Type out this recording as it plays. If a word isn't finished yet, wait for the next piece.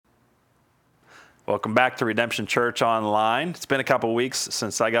Welcome back to Redemption Church Online. It's been a couple weeks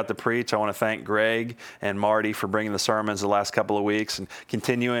since I got to preach. I want to thank Greg and Marty for bringing the sermons the last couple of weeks and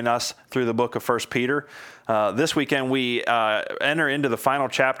continuing us through the book of 1 Peter. This weekend we enter into the final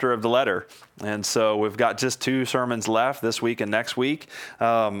chapter of the letter. And so we've got just 2 sermons left this week and next week.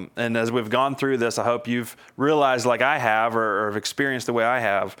 And as we've gone through this, I hope you've realized, like I have, or have experienced the way I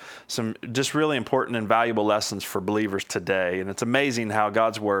have, some just really important and valuable lessons for believers today. And it's amazing how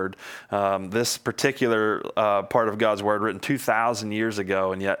God's Word, this particular part of God's Word written 2,000 years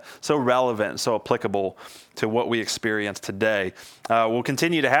ago, and yet so relevant and so applicable to what we experience today. We'll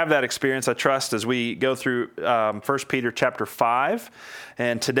continue to have that experience, I trust, as we go through 1 Peter chapter 5.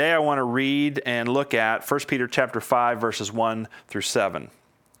 And today I want to read and look at 1 Peter chapter 5, verses 1 through 7.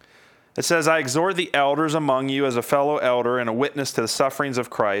 It says, "I exhort the elders among you as a fellow elder and a witness to the sufferings of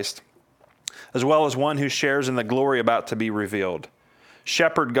Christ, as well as one who shares in the glory about to be revealed.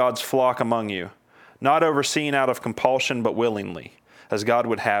 Shepherd God's flock among you, not overseen out of compulsion, but willingly, as God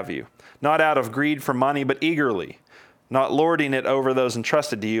would have you. Not out of greed for money, but eagerly. Not lording it over those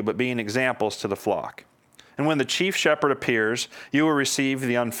entrusted to you, but being examples to the flock. And when the chief shepherd appears, you will receive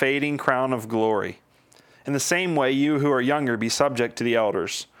the unfading crown of glory. In the same way, you who are younger, be subject to the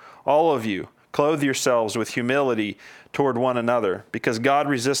elders. All of you, clothe yourselves with humility toward one another, because God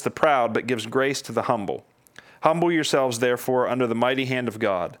resists the proud, but gives grace to the humble. Humble yourselves, therefore, under the mighty hand of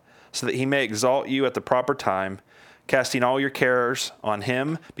God, so that he may exalt you at the proper time, casting all your cares on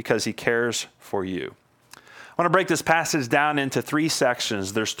him, because he cares for you." I want to break this passage down into 3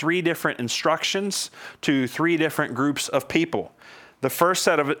 sections. There's 3 different instructions to 3 different groups of people. The first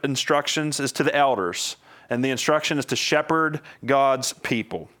set of instructions is to the elders, and the instruction is to shepherd God's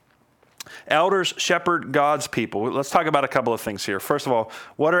people. Elders shepherd God's people. Let's talk about a couple of things here. First of all,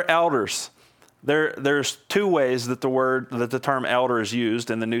 what are elders? There's 2 ways that the term elder is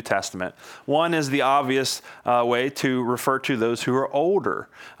used in the New Testament. One is the obvious way to refer to those who are older,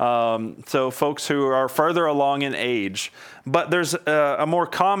 so folks who are further along in age. But there's a more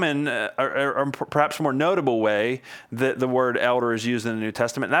common, or perhaps more notable way that the word elder is used in the New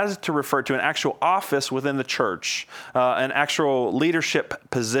Testament, and that is to refer to an actual office within the church, an actual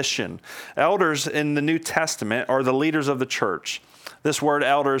leadership position. Elders in the New Testament are the leaders of the church. This word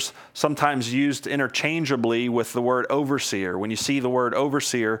elders sometimes used interchangeably with the word overseer. When you see the word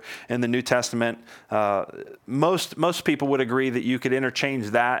overseer in the New Testament, most people would agree that you could interchange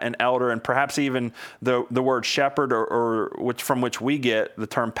that and elder, and perhaps even the word shepherd, or from which we get the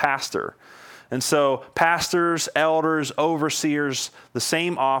term pastor. And so pastors, elders, overseers, the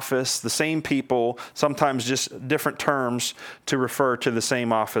same office, the same people, sometimes just different terms to refer to the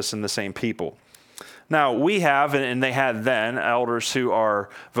same office and the same people. Now, we have, and they had then, elders who are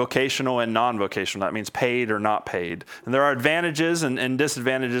vocational and non-vocational. That means paid or not paid. And there are advantages and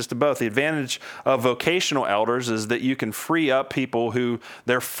disadvantages to both. The advantage of vocational elders is that you can free up people who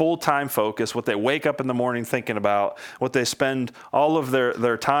their full-time focus, what they wake up in the morning thinking about, what they spend all of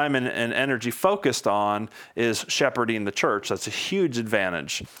their time and energy focused on, is shepherding the church. That's a huge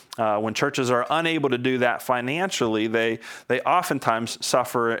advantage. When churches are unable to do that financially, they oftentimes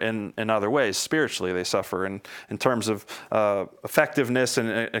suffer in other ways. Spiritually, they suffer in terms of effectiveness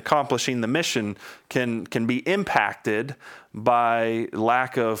and accomplishing the mission can be impacted by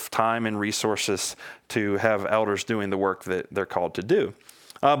lack of time and resources to have elders doing the work that they're called to do.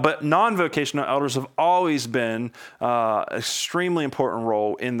 But non-vocational elders have always been an extremely important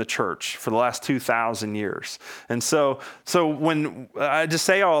role in the church for the last 2,000 years. And so when I just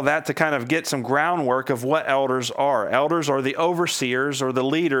say all that to kind of get some groundwork of what elders are. Elders are the overseers or the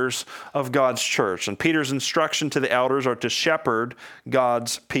leaders of God's church. And Peter's instruction to the elders are to shepherd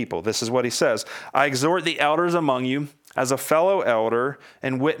God's people. This is what he says: "I exhort the elders among you as a fellow elder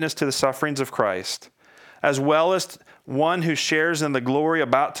and witness to the sufferings of Christ, as well as one who shares in the glory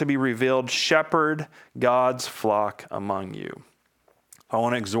about to be revealed. Shepherd God's flock among you." I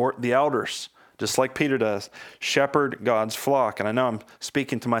want to exhort the elders, just like Peter does. Shepherd God's flock. And I know I'm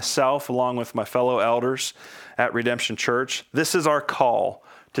speaking to myself along with my fellow elders at Redemption Church. This is our call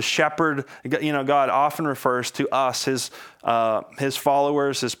to shepherd. God often refers to us, his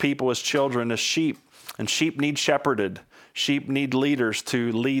followers, his people, his children, as sheep. And sheep need shepherded. Sheep need leaders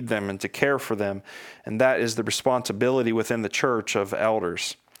to lead them and to care for them. And that is the responsibility within the church of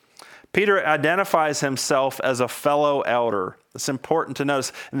elders. Peter identifies himself as a fellow elder. It's important to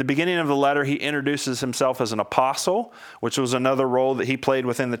notice. In the beginning of the letter, he introduces himself as an apostle, which was another role that he played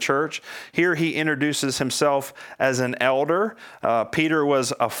within the church. Here he introduces himself as an elder. Peter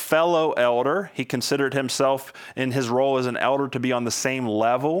was a fellow elder. He considered himself in his role as an elder to be on the same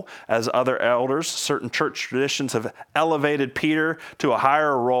level as other elders. Certain church traditions have elevated Peter to a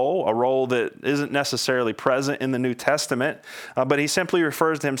higher role, a role that isn't necessarily present in the New Testament, but he simply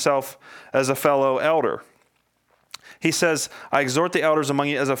refers to himself as a fellow elder. He says, I exhort the elders among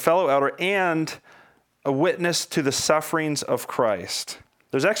you as a fellow elder and a witness to the sufferings of Christ.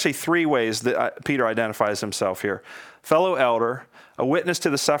 There's actually three ways that Peter identifies himself here. Fellow elder, a witness to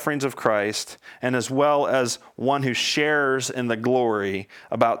the sufferings of Christ, and as well as one who shares in the glory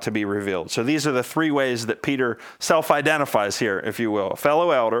about to be revealed. So these are the three ways that Peter self-identifies here, if you will. A fellow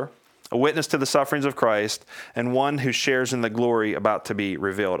elder, a witness to the sufferings of Christ, and one who shares in the glory about to be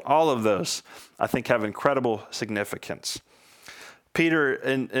revealed. All of those, I think, have incredible significance. Peter,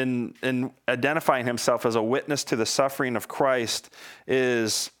 in identifying himself as a witness to the suffering of Christ,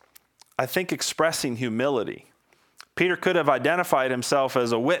 is, I think, expressing humility. Peter could have identified himself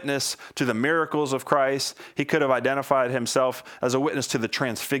as a witness to the miracles of Christ. He could have identified himself as a witness to the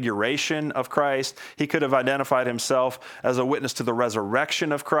transfiguration of Christ. He could have identified himself as a witness to the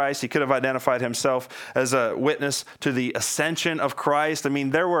resurrection of Christ. He could have identified himself as a witness to the ascension of Christ. I mean,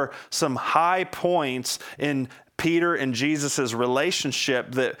 there were some high points in Peter and Jesus'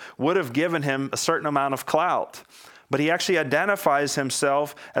 relationship that would have given him a certain amount of clout. But he actually identifies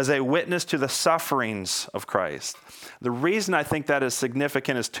himself as a witness to the sufferings of Christ. The reason I think that is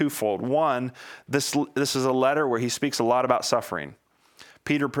significant is twofold. One, this is a letter where he speaks a lot about suffering.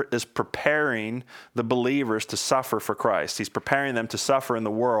 Peter is preparing the believers to suffer for Christ. He's preparing them to suffer in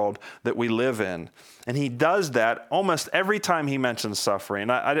the world that we live in. And he does that almost every time he mentions suffering.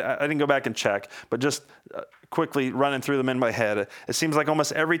 I didn't go back and check, but just quickly running through them in my head, it seems like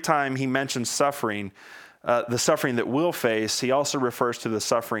almost every time he mentions suffering, the suffering that we'll face, he also refers to the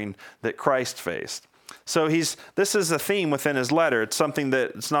suffering that Christ faced. So this is a theme within his letter. It's something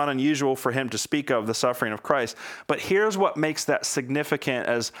that it's not unusual for him to speak of, the suffering of Christ. But here's what makes that significant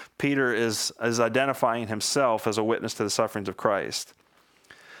as Peter is identifying himself as a witness to the sufferings of Christ.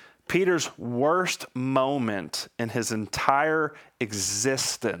 Peter's worst moment in his entire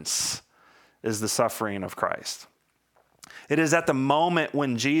existence is the suffering of Christ. It is at the moment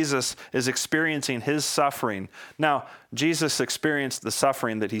when Jesus is experiencing his suffering. Now, Jesus experienced the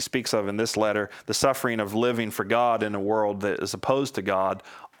suffering that he speaks of in this letter, the suffering of living for God in a world that is opposed to God,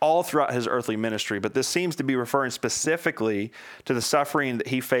 all throughout his earthly ministry. But this seems to be referring specifically to the suffering that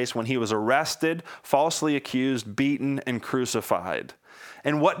he faced when he was arrested, falsely accused, beaten, and crucified.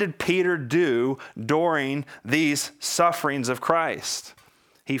 And what did Peter do during these sufferings of Christ?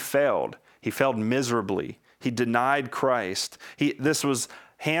 He failed. He failed miserably. He denied Christ. This was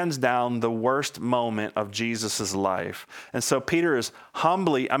hands down the worst moment of Jesus' life. And so Peter is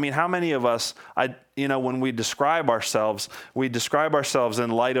humbly, I mean, how many of us, when we describe ourselves in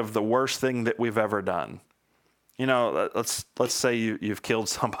light of the worst thing that we've ever done. You know, let's say you've killed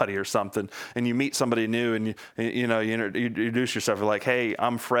somebody or something, and you meet somebody new, and you introduce yourself. You're like, hey,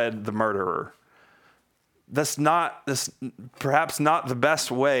 I'm Fred the murderer. That's perhaps not the best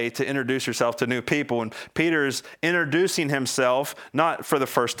way to introduce yourself to new people. And Peter's introducing himself, not for the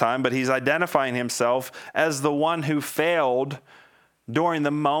first time, but he's identifying himself as the one who failed during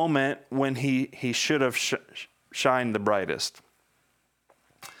the moment when he should have shined the brightest.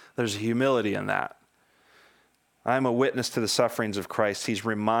 There's humility in that. I'm a witness to the sufferings of Christ. He's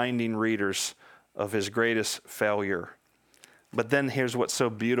reminding readers of his greatest failure. But then here's what's so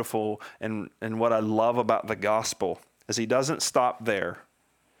beautiful and what I love about the gospel is he doesn't stop there.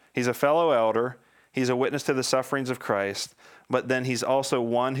 He's a fellow elder. He's a witness to the sufferings of Christ. But then he's also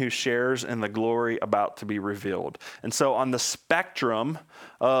one who shares in the glory about to be revealed. And so on the spectrum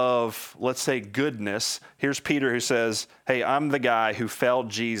of, let's say, goodness, here's Peter who says, hey, I'm the guy who failed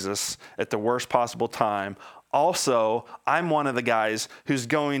Jesus at the worst possible time. Also, I'm one of the guys who's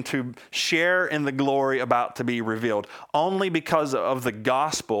going to share in the glory about to be revealed. Only because of the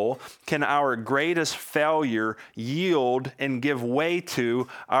gospel can our greatest failure yield and give way to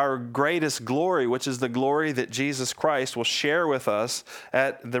our greatest glory, which is the glory that Jesus Christ will share with us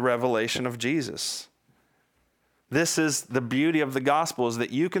at the revelation of Jesus. This is the beauty of the gospel, is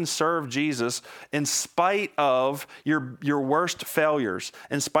that you can serve Jesus in spite of your worst failures,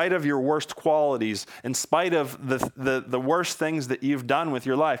 in spite of your worst qualities, in spite of the worst things that you've done with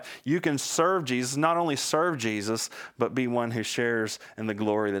your life. You can serve Jesus, not only serve Jesus, but be one who shares in the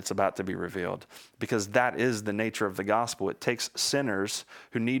glory that's about to be revealed. Because that is the nature of the gospel. It takes sinners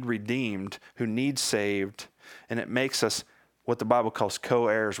who need redeemed, who need saved, and it makes us what the Bible calls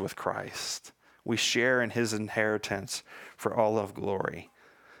co-heirs with Christ. We share in his inheritance for all of glory.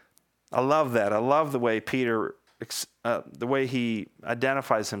 I love that. I love the way Peter, the way he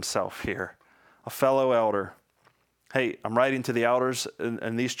identifies himself here. A fellow elder. Hey, I'm writing to the elders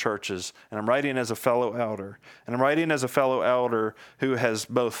in these churches, and I'm writing as a fellow elder. And I'm writing as a fellow elder who has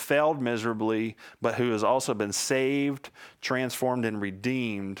both failed miserably, but who has also been saved, transformed, and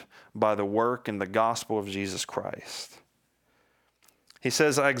redeemed by the work and the gospel of Jesus Christ. He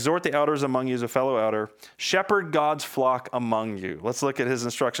says, I exhort the elders among you as a fellow elder, shepherd God's flock among you. Let's look at his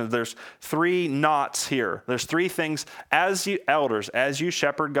instructions. There's 3 knots here. There's 3 things as you elders, as you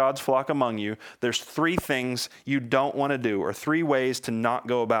shepherd God's flock among you, there's 3 things you don't want to do, or 3 ways to not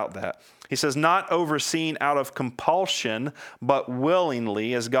go about that. He says, not overseen out of compulsion, but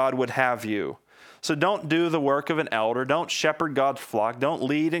willingly as God would have you. So don't do the work of an elder. Don't shepherd God's flock. Don't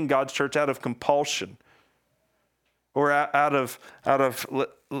lead in God's church out of compulsion. Or out of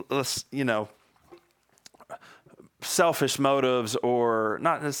selfish motives, or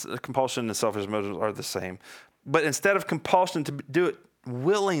not compulsion and selfish motives are the same. But instead of compulsion, to do it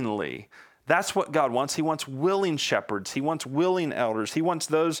willingly. That's what God wants. He wants willing shepherds. He wants willing elders. He wants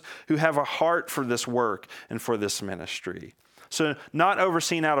those who have a heart for this work and for this ministry. So not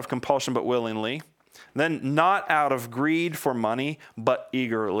overseen out of compulsion, but willingly. Then not out of greed for money, but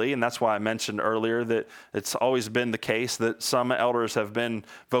eagerly. And that's why I mentioned earlier that it's always been the case that some elders have been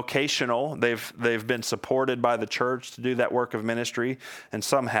vocational. They've been supported by the church to do that work of ministry, and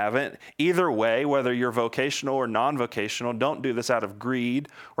some haven't. Either way, whether you're vocational or non-vocational, don't do this out of greed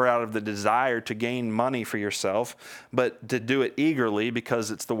or out of the desire to gain money for yourself, but to do it eagerly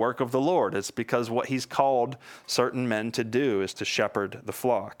because it's the work of the Lord. It's because what he's called certain men to do is to shepherd the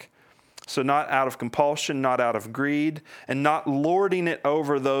flock. So not out of compulsion, not out of greed, and not lording it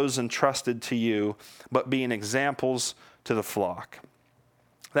over those entrusted to you, but being examples to the flock.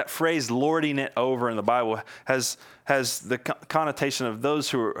 That phrase, lording it over, in the Bible has the connotation of those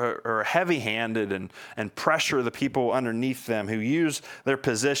who are heavy-handed and pressure the people underneath them, who use their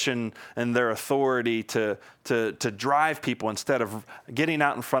position and their authority to drive people instead of getting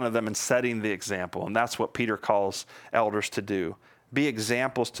out in front of them and setting the example. And that's what Peter calls elders to do. Be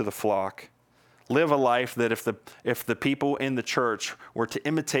examples to the flock. Live a life that if the people in the church were to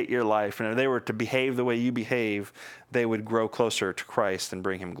imitate your life, and if they were to behave the way you behave, they would grow closer to Christ and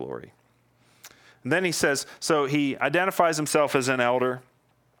bring him glory. And then he says, so he identifies himself as an elder.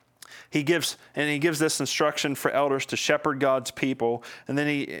 He gives this instruction for elders to shepherd God's people, and then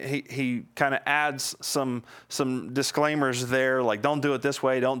he kind of adds some disclaimers there, like don't do it this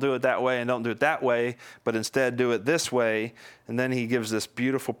way, don't do it that way, and don't do it that way, but instead do it this way. And then he gives this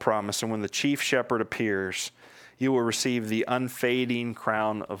beautiful promise, and when the chief shepherd appears, you will receive the unfading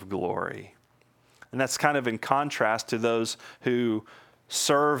crown of glory. And that's kind of in contrast to those who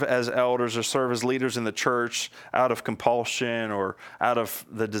serve as elders or serve as leaders in the church out of compulsion or out of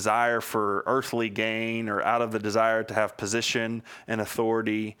the desire for earthly gain or out of the desire to have position and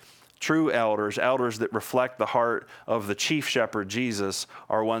authority. True elders that reflect the heart of the chief shepherd, Jesus,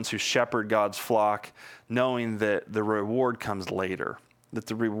 are ones who shepherd God's flock, knowing that the reward comes later. That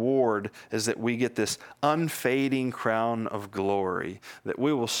the reward is that we get this unfading crown of glory, that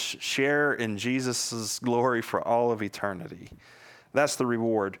we will share in Jesus' glory for all of eternity. That's the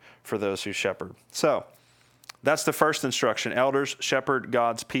reward for those who shepherd. So that's the first instruction. Elders shepherd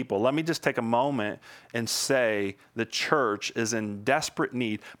God's people. Let me just take a moment and say the church is in desperate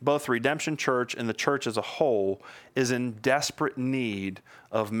need. Both Redemption Church and the church as a whole is in desperate need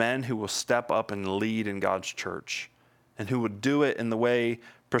of men who will step up and lead in God's church, and who would do it in the way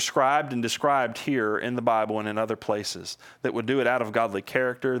prescribed and described here in the Bible and in other places, that would do it out of godly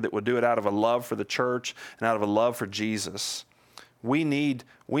character, that would do it out of a love for the church and out of a love for Jesus. We need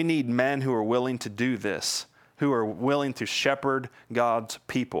men who are willing to do this, who are willing to shepherd God's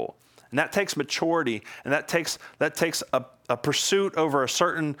people. And that takes maturity, and that takes a pursuit over a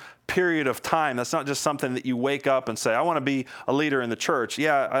certain period of time. That's not just something that you wake up and say, I want to be a leader in the church.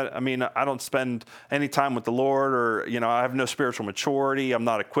 Yeah, I mean, I don't spend any time with the Lord, or, I have no spiritual maturity. I'm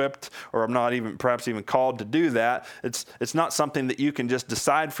not equipped, or I'm not perhaps even called to do that. It's not something that you can just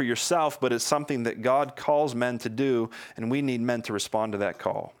decide for yourself, but it's something that God calls men to do, and we need men to respond to that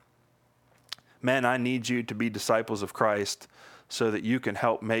call. Men, I need you to be disciples of Christ so that you can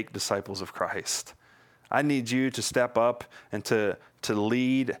help make disciples of Christ. I need you to step up and to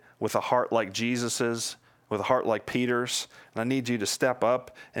lead with a heart like Jesus's, with a heart like Peter's. And I need you to step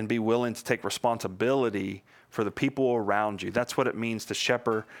up and be willing to take responsibility for the people around you. That's what it means to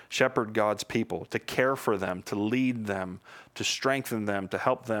shepherd God's people, to care for them, to lead them, to strengthen them, to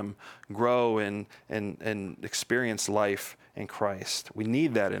help them grow and experience life in Christ. We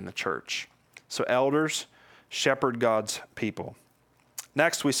need that in the church. So elders, shepherd God's people.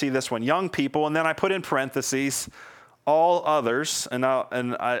 Next, we see this one, young people, and then I put in parentheses, all others, and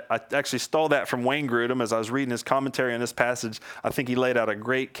I actually stole that from Wayne Grudem as I was reading his commentary on this passage. I think he laid out a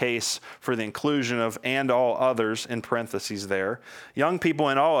great case for the inclusion of "and all others" in parentheses there. Young people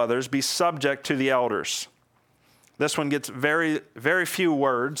and all others, be subject to the elders. This one gets very, very few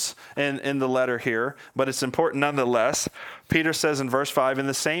words in the letter here, but it's important nonetheless. Peter says in verse 5, in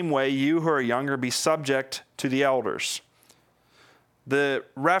the same way, you who are younger, be subject to the elders. The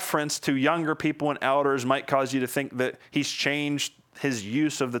reference to younger people and elders might cause you to think that he's changed his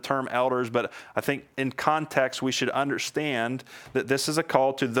use of the term elders, but I think in context we should understand that this is a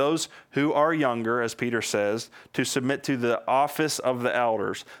call to those who are younger, as Peter says, to submit to the office of the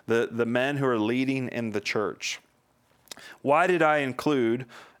elders, the men who are leading in the church. Why did I include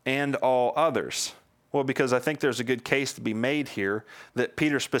 "and all others"? Well, because I think there's a good case to be made here that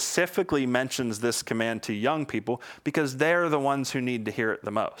Peter specifically mentions this command to young people because they're the ones who need to hear it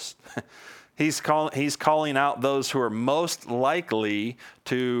the most. He's calling out those who are most likely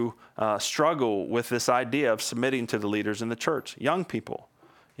to struggle with this idea of submitting to the leaders in the church. Young people.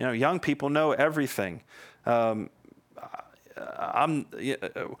 You know, young people know everything. I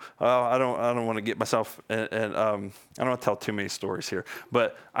don't want to get myself, and I don't want to tell too many stories here.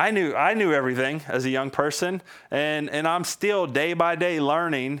 But I knew everything as a young person, and I'm still day by day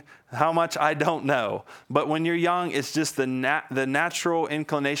learning how much I don't know. But when you're young, it's just the natural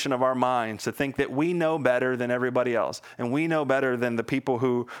inclination of our minds to think that we know better than everybody else, and we know better than the people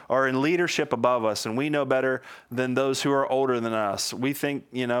who are in leadership above us, and we know better than those who are older than us. We think,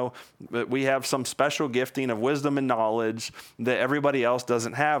 that we have some special gifting of wisdom and knowledge that everybody else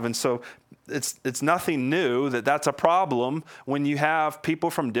doesn't have. And so it's nothing new that's a problem when you have people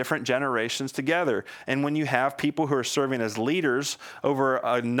from different generations together. And when you have people who are serving as leaders over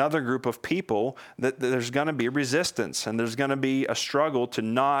another group of people, that there's going to be resistance and there's going to be a struggle to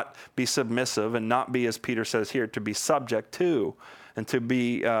not be submissive and not be, as Peter says here, to be subject to, and to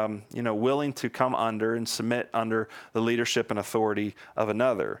be willing to come under and submit under the leadership and authority of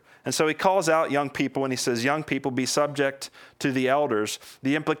another. And so he calls out young people and he says, young people, be subject to the elders.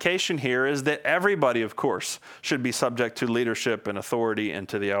 The implication here is that everybody, of course, should be subject to leadership and authority and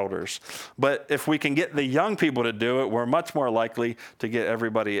to the elders. But if we can get the young people to do it, we're much more likely to get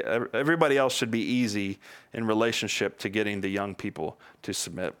everybody else should be easy in relationship to getting the young people to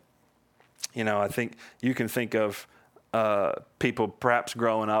submit. I think you can think of people perhaps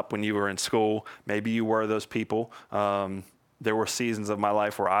growing up when you were in school. Maybe you were those people. There were seasons of my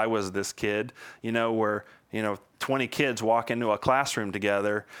life where I was this kid, where 20 kids walk into a classroom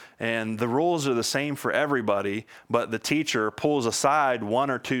together and the rules are the same for everybody, but the teacher pulls aside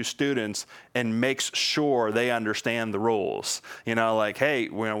one or two students and makes sure they understand the rules. Like, hey,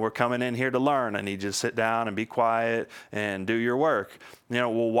 we're coming in here to learn. I need you to sit down and be quiet and do your work.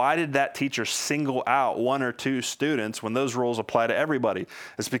 Well, why did that teacher single out one or two students when those rules apply to everybody?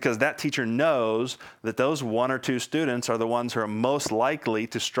 It's because that teacher knows that those one or two students are the ones who are most likely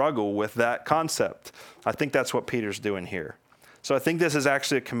to struggle with that concept. I think that's what Peter's doing here. So I think this is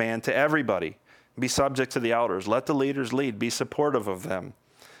actually a command to everybody. Be subject to the elders. Let the leaders lead. Be supportive of them.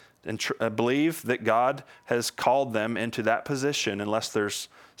 And believe that God has called them into that position unless there's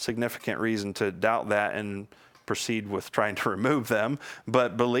significant reason to doubt that and proceed with trying to remove them.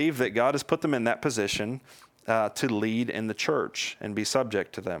 But believe that God has put them in that position to lead in the church and be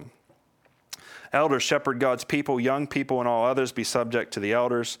subject to them. Elders shepherd God's people, young people and all others be subject to the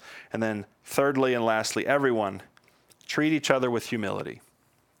elders. And then thirdly and lastly, everyone treat each other with humility.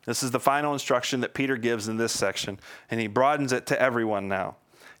 This is the final instruction that Peter gives in this section, and he broadens it to everyone now.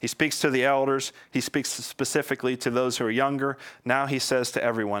 He speaks to the elders. He speaks specifically to those who are younger. Now he says to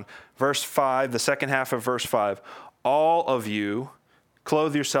everyone. Verse 5, the second half of verse 5, all of you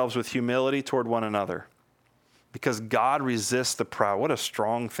clothe yourselves with humility toward one another, because God resists the proud. What a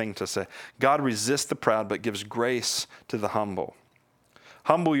strong thing to say. God resists the proud, but gives grace to the humble.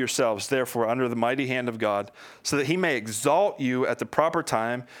 Humble yourselves, therefore, under the mighty hand of God, so that he may exalt you at the proper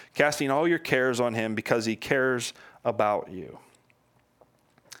time, casting all your cares on him because he cares about you.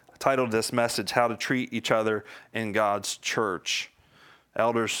 I titled this message, How to Treat Each Other in God's Church.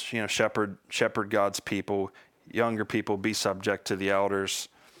 Elders, shepherd God's people. Younger people, be subject to the elders.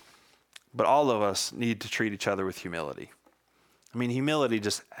 But all of us need to treat each other with humility. Humility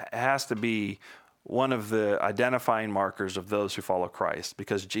just has to be one of the identifying markers of those who follow Christ,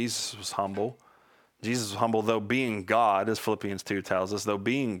 because Jesus was humble. Jesus was humble, though being God, as Philippians 2 tells us, though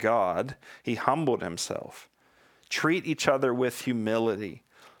being God, he humbled himself. Treat each other with humility.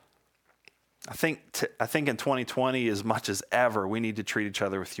 I think in 2020, as much as ever, we need to treat each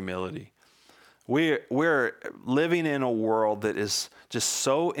other with humility. We're living in a world that is just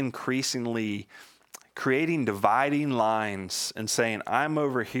so increasingly creating dividing lines and saying, I'm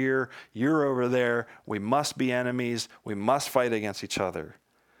over here, you're over there, we must be enemies, we must fight against each other.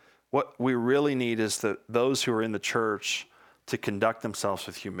 What we really need is those who are in the church to conduct themselves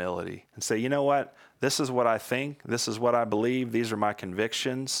with humility and say, you know what, this is what I think, this is what I believe, these are my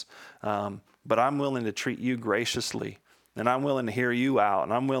convictions, but I'm willing to treat you graciously, and I'm willing to hear you out,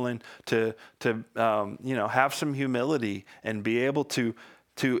 and I'm willing to have some humility and be able to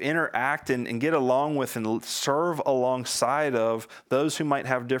interact and get along with and serve alongside of those who might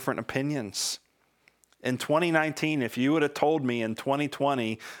have different opinions. In 2019, if you would have told me in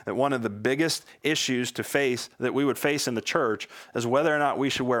 2020 that one of the biggest issues that we would face in the church is whether or not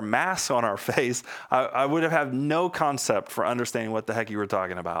we should wear masks on our face, I would have had no concept for understanding what the heck you were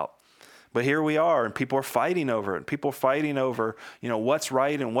talking about. But here we are, and people are fighting over it. People are fighting over, what's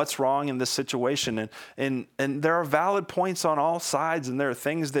right and what's wrong in this situation. And there are valid points on all sides, and there are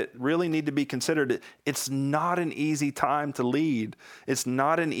things that really need to be considered. It's not an easy time to lead. It's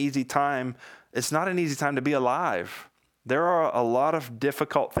not an easy time to be alive. There are a lot of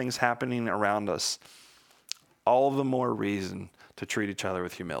difficult things happening around us. All the more reason to treat each other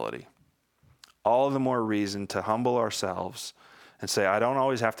with humility. All the more reason to humble ourselves and say, I don't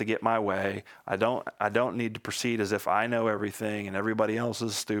always have to get my way. I don't need to proceed as if I know everything and everybody else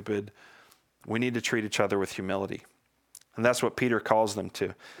is stupid. We need to treat each other with humility. And that's what Peter calls them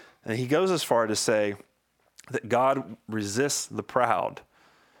to. And he goes as far to say that God resists the proud.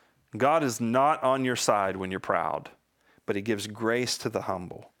 God is not on your side when you're proud, but he gives grace to the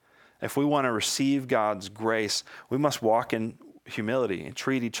humble. If we want to receive God's grace, we must walk in humility and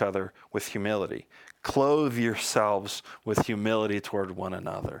treat each other with humility. Clothe yourselves with humility toward one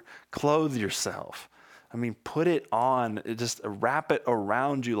another. Clothe yourself. Put it on, just wrap it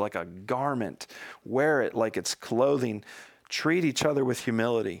around you like a garment. Wear it like it's clothing. Treat each other with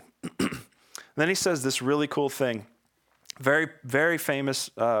humility. Then he says this really cool thing. Very, very famous,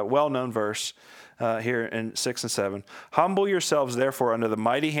 well-known verse here in 6 and 7. Humble yourselves, therefore, under the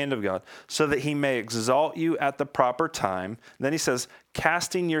mighty hand of God, so that he may exalt you at the proper time. And then he says,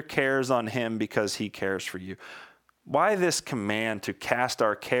 casting your cares on him because he cares for you. Why this command to cast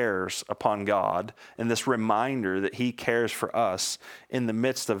our cares upon God and this reminder that he cares for us in the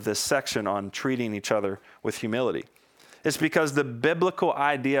midst of this section on treating each other with humility? It's because the biblical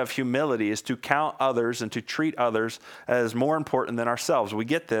idea of humility is to count others and to treat others as more important than ourselves. We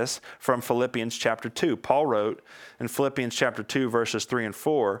get this from Philippians chapter 2. Paul wrote in Philippians chapter 2, verses 3 and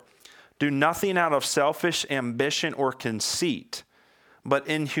 4, do nothing out of selfish ambition or conceit, but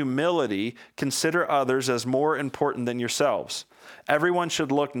in humility consider others as more important than yourselves. Everyone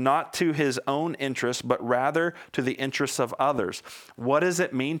should look not to his own interests, but rather to the interests of others. What does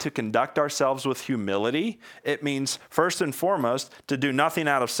it mean to conduct ourselves with humility? It means, first and foremost, to do nothing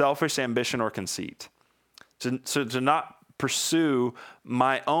out of selfish ambition or conceit. To not pursue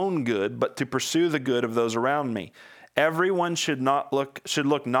my own good, but to pursue the good of those around me. Everyone should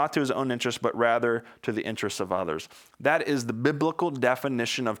look not to his own interests, but rather to the interests of others. That is the biblical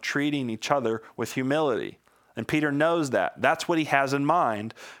definition of treating each other with humility. And Peter knows that. That's what he has in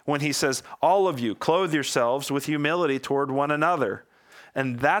mind when he says, all of you, clothe yourselves with humility toward one another.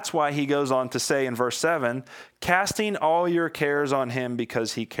 And that's why he goes on to say in verse 7, casting all your cares on him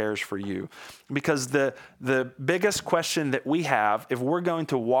because he cares for you. Because the biggest question that we have, if we're going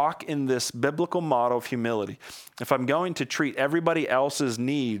to walk in this biblical model of humility, if I'm going to treat everybody else's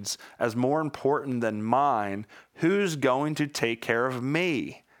needs as more important than mine, who's going to take care of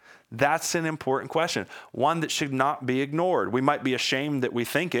me? That's an important question, one that should not be ignored. We might be ashamed that we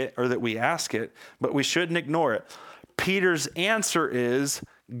think it or that we ask it, but we shouldn't ignore it. Peter's answer is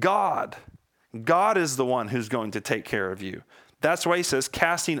God. God is the one who's going to take care of you. That's why he says,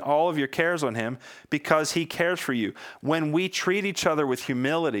 casting all of your cares on him because he cares for you. When we treat each other with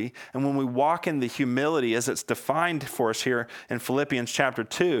humility and when we walk in the humility as it's defined for us here in Philippians chapter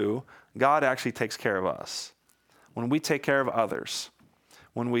 2, God actually takes care of us. When we take care of others,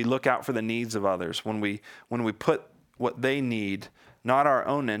 when we look out for the needs of others, when we put what they need, not our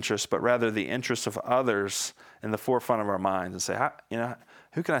own interests, but rather the interests of others in the forefront of our minds and say,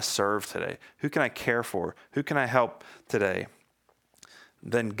 who can I serve today? Who can I care for? Who can I help today?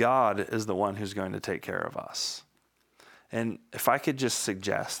 Then God is the one who's going to take care of us. And if I could just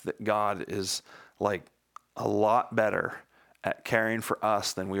suggest that God is like a lot better at caring for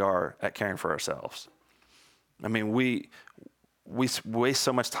us than we are at caring for ourselves. I mean, we waste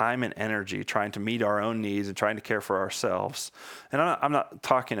so much time and energy trying to meet our own needs and trying to care for ourselves. And I'm not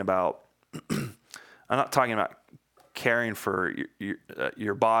talking about caring for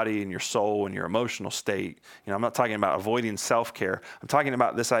your body and your soul and your emotional state. I'm not talking about avoiding self-care. I'm talking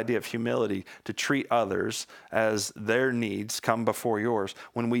about this idea of humility, to treat others as their needs come before yours.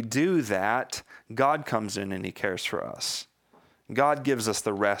 When we do that, God comes in and he cares for us. God gives us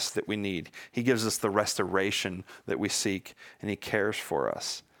the rest that we need. He gives us the restoration that we seek, and he cares for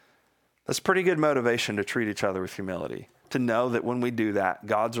us. That's pretty good motivation to treat each other with humility, to know that when we do that,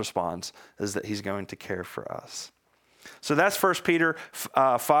 God's response is that he's going to care for us. So that's 1 Peter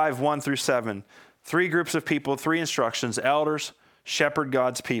 5, 1 through 7. 3 groups of people, 3 instructions. Elders, shepherd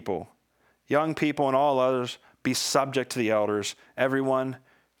God's people. Young people and all others, be subject to the elders. Everyone,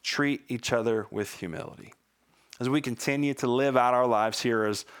 treat each other with humility. As we continue to live out our lives here,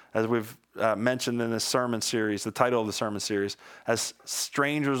 as we've mentioned in this sermon series, the title of the sermon series, as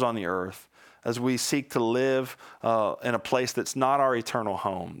strangers on the earth, as we seek to live in a place that's not our eternal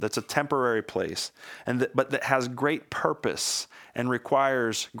home, that's a temporary place, but that has great purpose and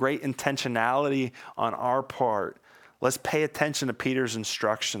requires great intentionality on our part, let's pay attention to Peter's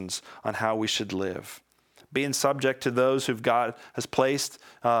instructions on how we should live. Being subject to those who God has placed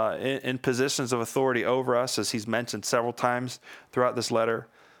in positions of authority over us, as he's mentioned several times throughout this letter,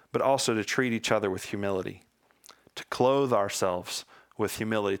 but also to treat each other with humility, to clothe ourselves with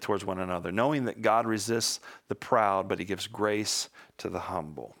humility towards one another, knowing that God resists the proud, but he gives grace to the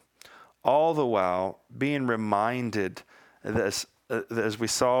humble. All the while being reminded that as we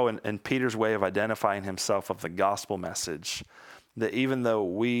saw in Peter's way of identifying himself of the gospel message, that even though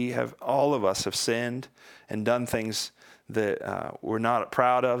all of us have sinned and done things that we're not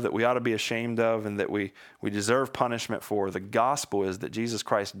proud of, that we ought to be ashamed of, and that we deserve punishment for, the gospel is that Jesus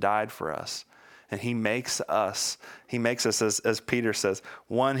Christ died for us. And he makes us, as Peter says,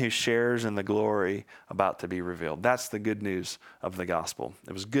 one who shares in the glory about to be revealed. That's the good news of the gospel.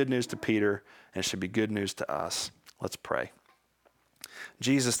 It was good news to Peter, and it should be good news to us. Let's pray.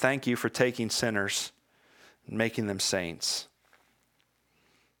 Jesus, thank you for taking sinners and making them saints.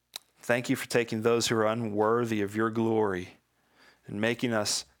 Thank you for taking those who are unworthy of your glory and making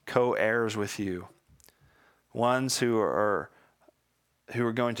us co-heirs with you. Ones who are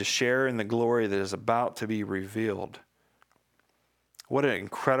going to share in the glory that is about to be revealed. What an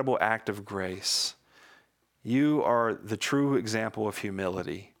incredible act of grace. You are the true example of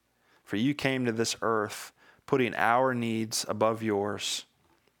humility. For you came to this earth putting our needs above yours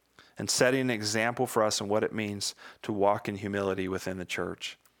and setting an example for us in what it means to walk in humility within the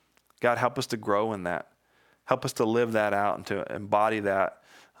church. God, help us to grow in that. Help us to live that out and to embody that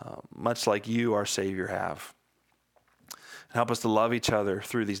much like you, our Savior, have. And help us to love each other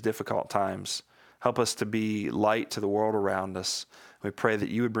through these difficult times. Help us to be light to the world around us. We pray that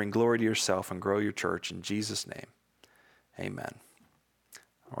you would bring glory to yourself and grow your church in Jesus' name. Amen.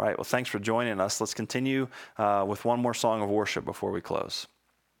 All right, well, thanks for joining us. Let's continue with one more song of worship before we close.